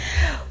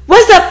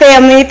What's up,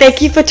 family?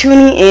 Thank you for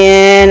tuning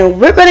in.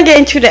 We're going to get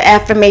into the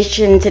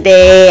affirmation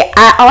today.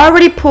 I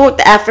already pulled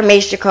the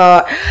affirmation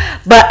card,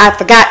 but I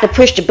forgot to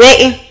push the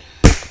button.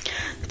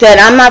 That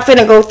I'm not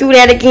finna go through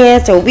that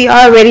again, so we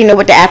already know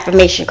what the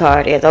affirmation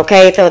card is,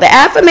 okay? So the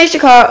affirmation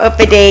card of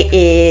the day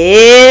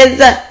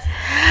is,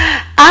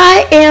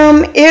 I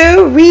am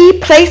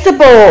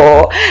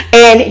irreplaceable,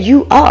 and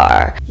you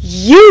are.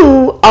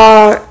 You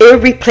are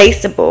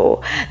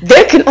irreplaceable.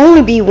 There can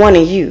only be one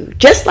of you.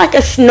 Just like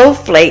a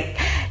snowflake,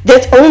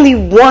 there's only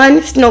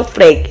one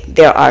snowflake.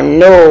 There are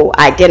no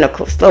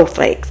identical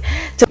snowflakes.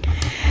 So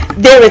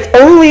there is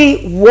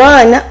only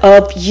one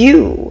of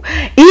you.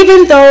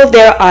 Even though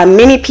there are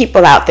many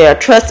people out there,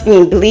 trust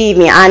me, believe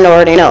me, I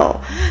already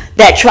know,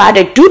 that try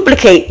to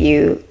duplicate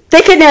you,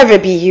 they could never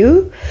be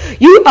you.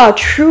 You are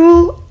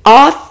true,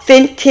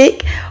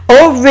 authentic,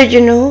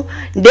 original.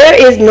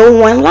 There is no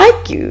one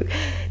like you.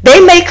 They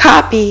may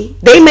copy,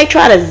 they may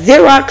try to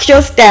Xerox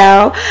your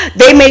style,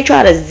 they may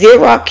try to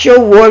Xerox your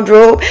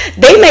wardrobe,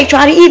 they may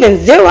try to even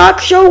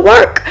Xerox your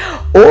work,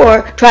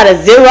 or try to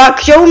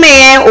Xerox your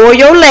man or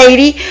your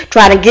lady,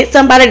 try to get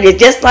somebody that's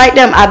just like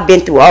them. I've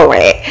been through all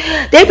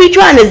that. They be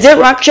trying to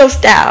Xerox your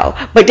style,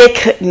 but they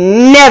could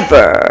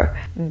never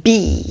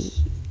be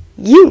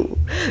you.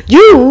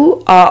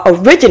 You are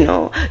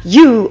original,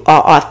 you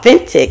are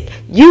authentic,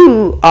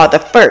 you are the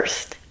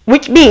first,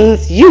 which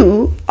means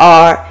you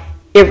are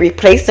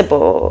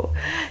irreplaceable.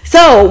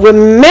 So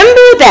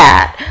remember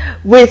that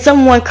when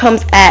someone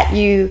comes at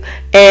you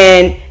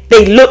and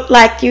they look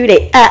like you,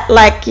 they act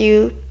like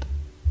you,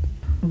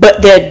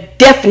 but they're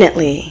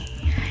definitely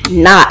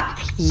not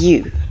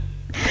you.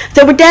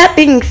 So with that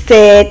being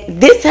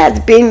said, this has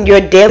been your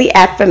daily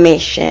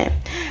affirmation.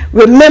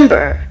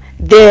 Remember,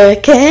 there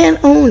can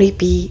only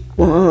be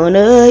one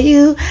of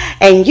you,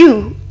 and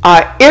you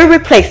are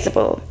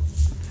irreplaceable.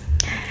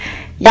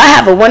 Y'all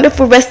have a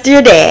wonderful rest of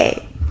your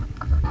day.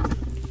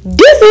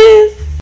 Deuces.